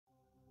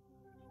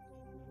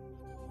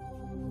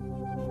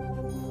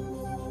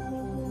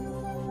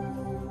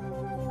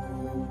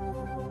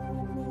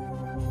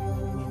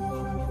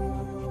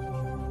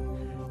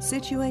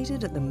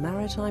Situated at the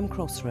maritime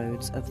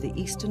crossroads of the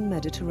eastern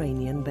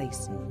Mediterranean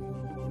basin.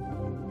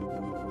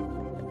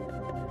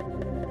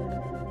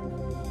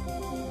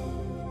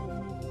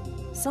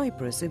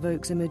 Cyprus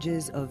evokes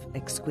images of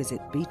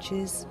exquisite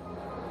beaches,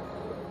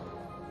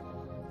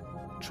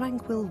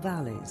 tranquil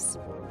valleys,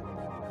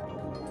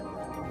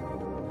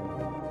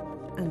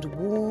 and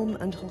warm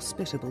and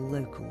hospitable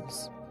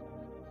locals.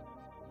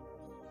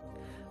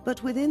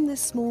 But within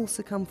this small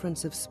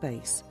circumference of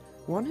space,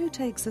 one who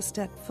takes a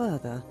step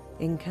further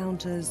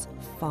encounters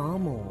far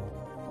more.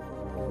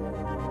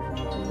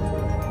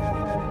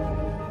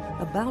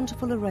 A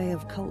bountiful array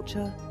of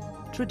culture,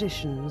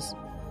 traditions,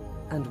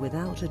 and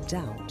without a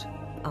doubt,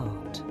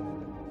 art,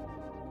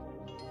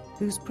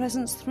 whose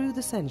presence through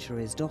the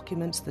centuries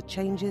documents the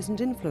changes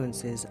and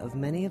influences of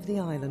many of the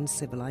island's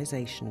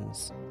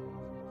civilizations.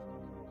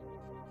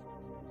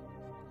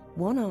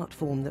 One art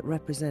form that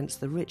represents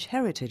the rich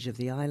heritage of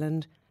the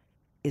island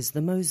is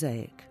the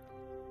mosaic.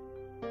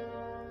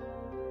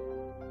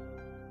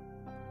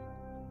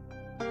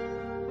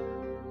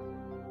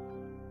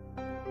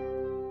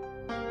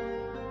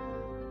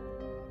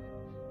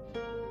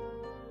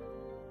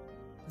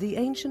 The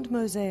ancient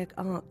mosaic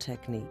art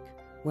technique,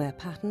 where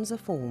patterns are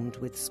formed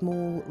with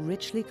small,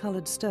 richly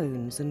coloured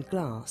stones and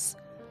glass,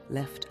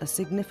 left a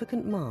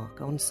significant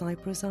mark on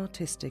Cyprus'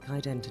 artistic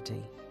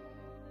identity.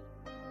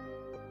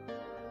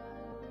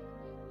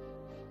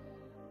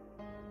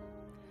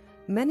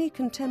 Many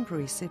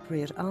contemporary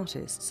Cypriot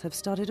artists have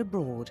studied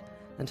abroad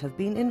and have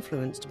been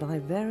influenced by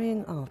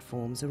varying art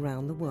forms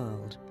around the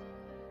world.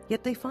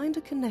 Yet they find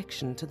a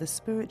connection to the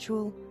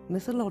spiritual,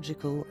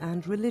 mythological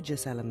and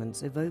religious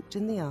elements evoked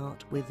in the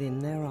art within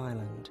their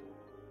island.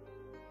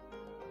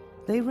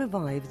 They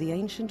revive the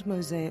ancient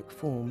mosaic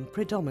form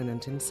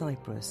predominant in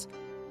Cyprus,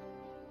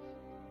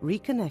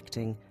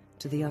 reconnecting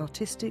to the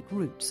artistic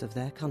roots of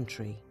their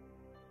country.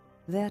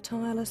 Their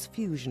tireless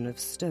fusion of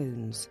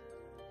stones,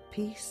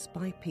 piece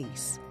by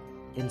piece,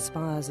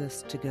 inspires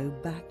us to go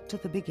back to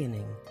the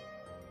beginning.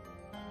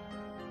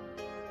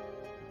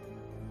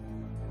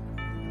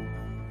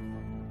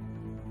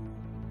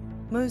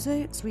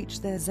 Mosaics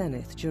reached their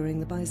zenith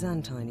during the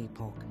Byzantine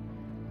epoch,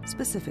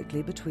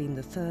 specifically between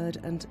the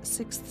 3rd and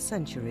 6th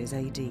centuries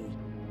AD.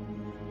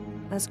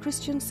 As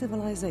Christian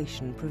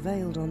civilization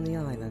prevailed on the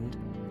island,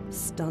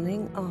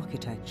 stunning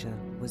architecture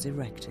was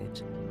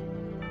erected.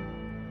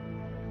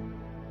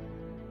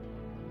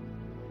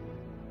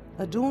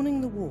 Adorning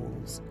the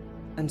walls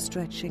and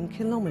stretching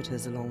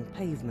kilometers along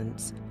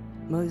pavements,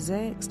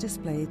 mosaics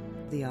displayed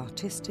the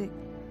artistic,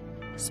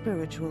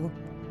 spiritual,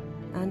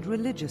 and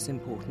religious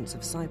importance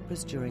of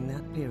Cyprus during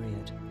that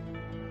period.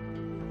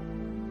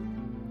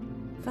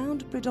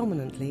 Found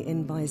predominantly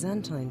in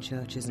Byzantine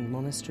churches and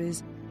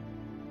monasteries,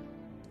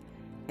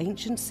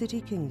 ancient city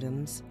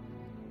kingdoms,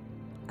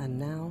 and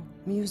now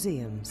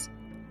museums,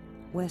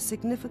 where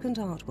significant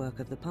artwork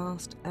of the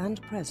past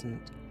and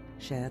present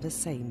share the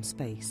same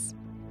space.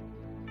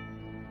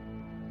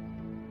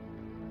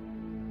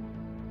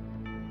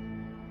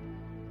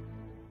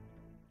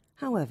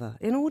 However,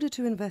 in order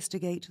to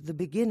investigate the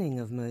beginning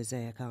of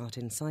mosaic art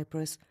in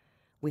Cyprus,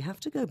 we have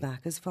to go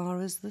back as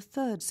far as the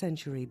 3rd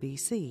century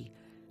BC,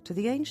 to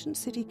the ancient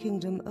city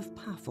kingdom of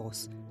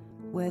Paphos,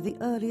 where the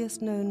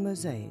earliest known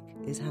mosaic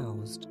is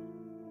housed.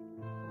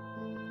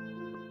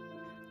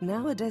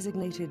 Now a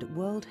designated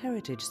World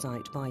Heritage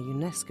Site by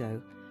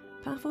UNESCO,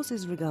 Paphos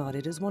is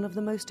regarded as one of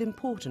the most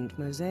important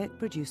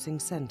mosaic-producing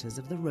centres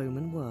of the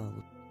Roman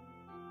world.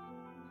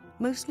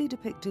 Mostly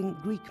depicting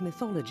Greek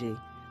mythology,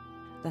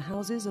 the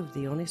houses of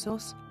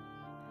Dionysos,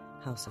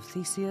 House of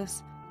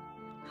Theseus,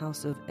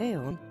 House of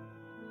Aeon,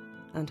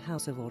 and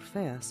House of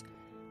Orpheus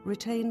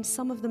retain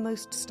some of the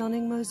most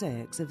stunning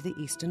mosaics of the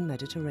Eastern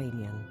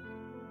Mediterranean.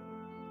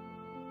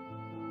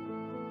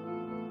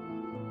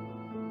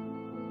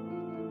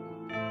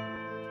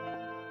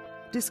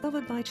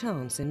 Discovered by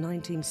chance in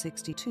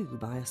 1962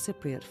 by a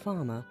Cypriot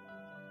farmer,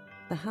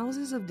 the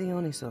houses of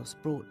Dionysos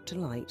brought to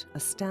light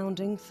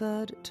astounding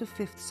 3rd to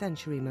 5th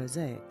century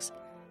mosaics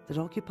that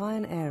occupy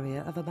an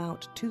area of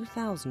about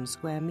 2,000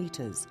 square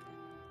meters,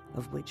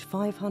 of which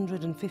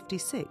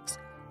 556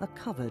 are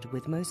covered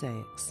with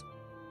mosaics.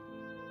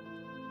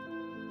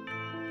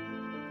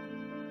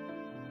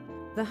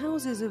 The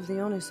houses of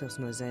Dionysos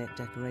mosaic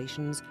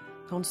decorations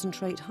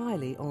concentrate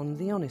highly on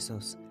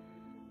Dionysos,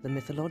 the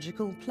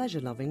mythological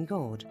pleasure-loving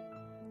god,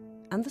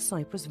 and the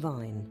Cyprus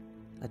vine,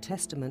 a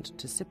testament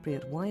to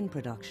Cypriot wine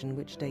production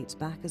which dates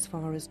back as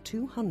far as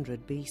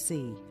 200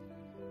 BC.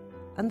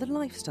 And the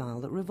lifestyle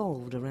that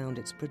revolved around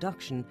its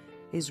production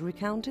is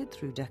recounted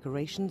through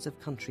decorations of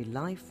country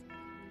life,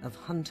 of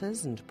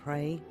hunters and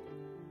prey,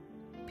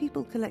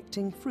 people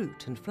collecting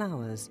fruit and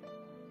flowers,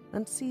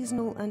 and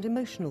seasonal and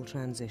emotional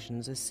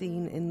transitions are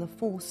seen in the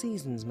Four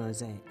Seasons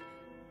mosaic,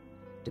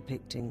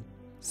 depicting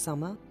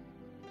summer,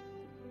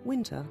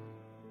 winter,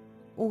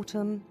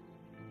 autumn,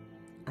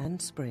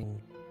 and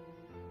spring.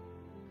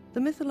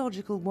 The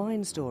mythological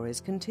wine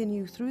stories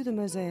continue through the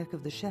mosaic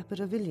of the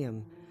Shepherd of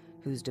Ilium,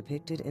 who's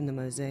depicted in the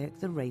mosaic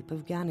The Rape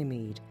of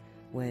Ganymede,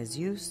 where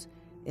Zeus,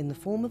 in the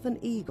form of an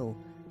eagle,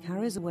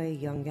 carries away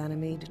young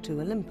Ganymede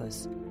to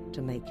Olympus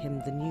to make him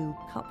the new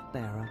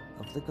cupbearer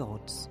of the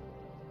gods.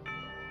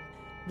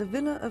 The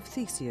villa of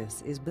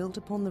Theseus is built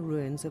upon the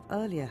ruins of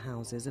earlier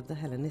houses of the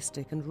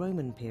Hellenistic and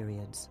Roman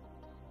periods.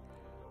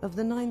 Of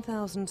the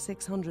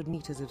 9,600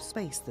 metres of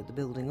space that the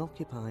building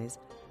occupies,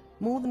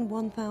 more than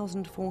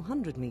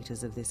 1,400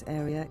 metres of this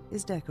area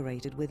is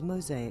decorated with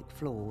mosaic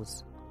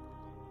floors.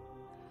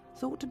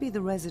 Thought to be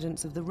the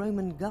residence of the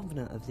Roman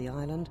governor of the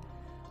island,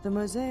 the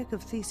mosaic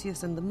of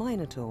Theseus and the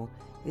Minotaur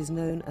is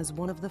known as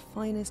one of the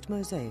finest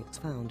mosaics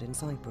found in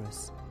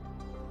Cyprus.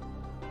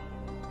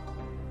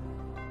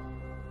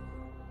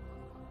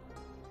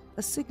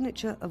 A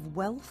signature of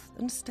wealth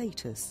and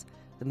status,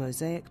 the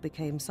mosaic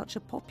became such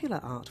a popular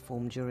art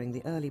form during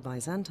the early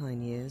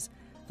Byzantine years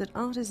that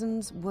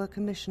artisans were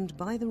commissioned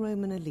by the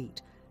Roman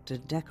elite to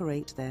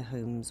decorate their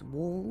homes'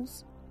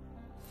 walls,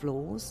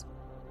 floors,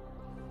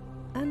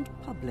 and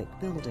public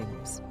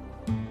buildings.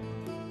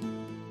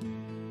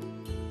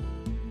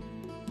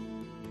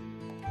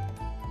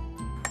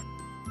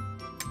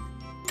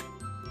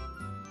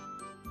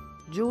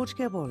 George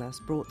Gerbolas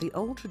brought the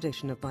old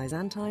tradition of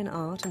Byzantine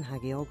art and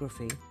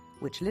hagiography,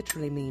 which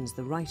literally means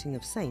the writing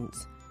of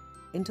saints,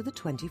 into the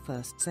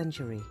 21st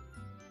century.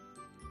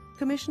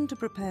 Commissioned to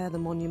prepare the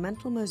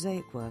monumental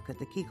mosaic work at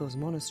the Kikos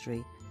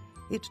Monastery,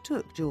 it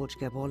took George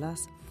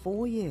Gerbolas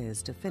 4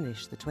 years to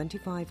finish the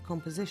 25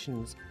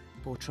 compositions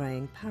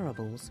portraying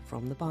parables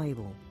from the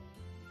Bible.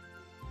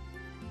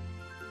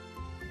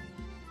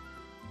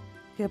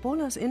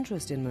 Gerbolas'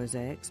 interest in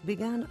mosaics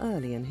began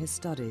early in his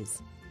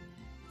studies.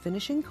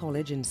 Finishing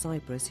college in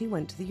Cyprus, he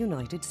went to the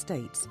United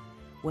States,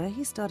 where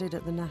he studied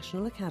at the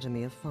National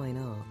Academy of Fine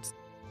Arts.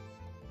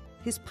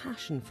 His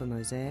passion for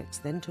mosaics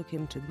then took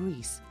him to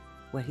Greece,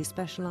 where he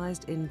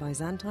specialized in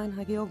Byzantine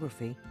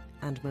hagiography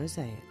and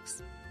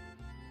mosaics.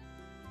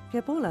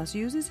 Gerbolas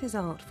uses his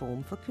art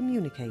form for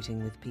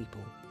communicating with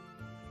people.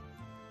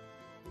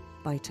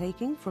 By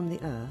taking from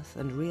the earth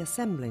and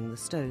reassembling the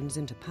stones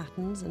into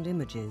patterns and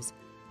images,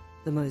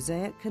 the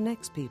mosaic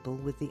connects people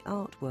with the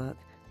artwork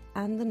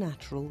and the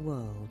natural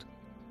world.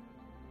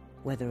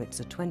 Whether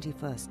it's a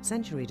 21st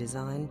century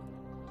design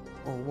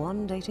or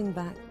one dating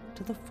back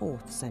to the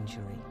 4th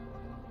century.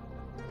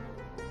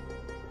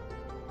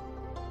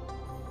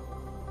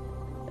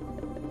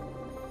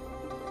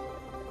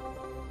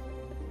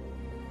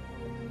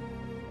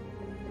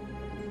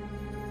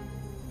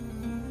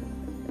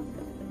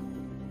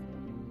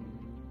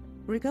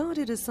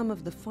 Regarded as some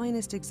of the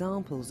finest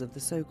examples of the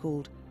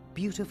so-called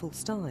beautiful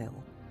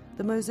style,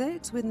 the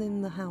mosaics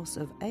within the House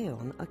of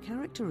Aeon are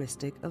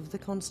characteristic of the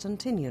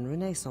Constantinian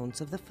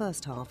Renaissance of the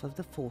first half of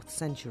the 4th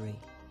century.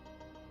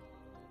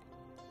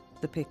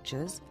 The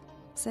pictures,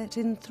 set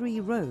in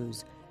 3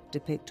 rows,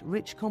 depict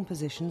rich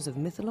compositions of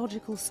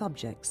mythological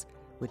subjects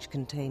which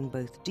contain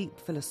both deep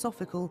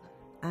philosophical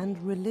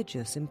and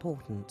religious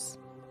importance.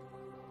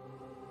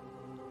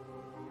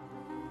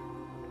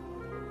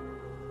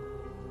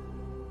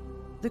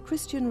 The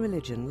Christian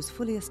religion was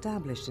fully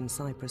established in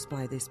Cyprus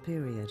by this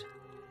period.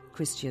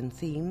 Christian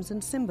themes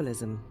and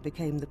symbolism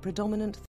became the predominant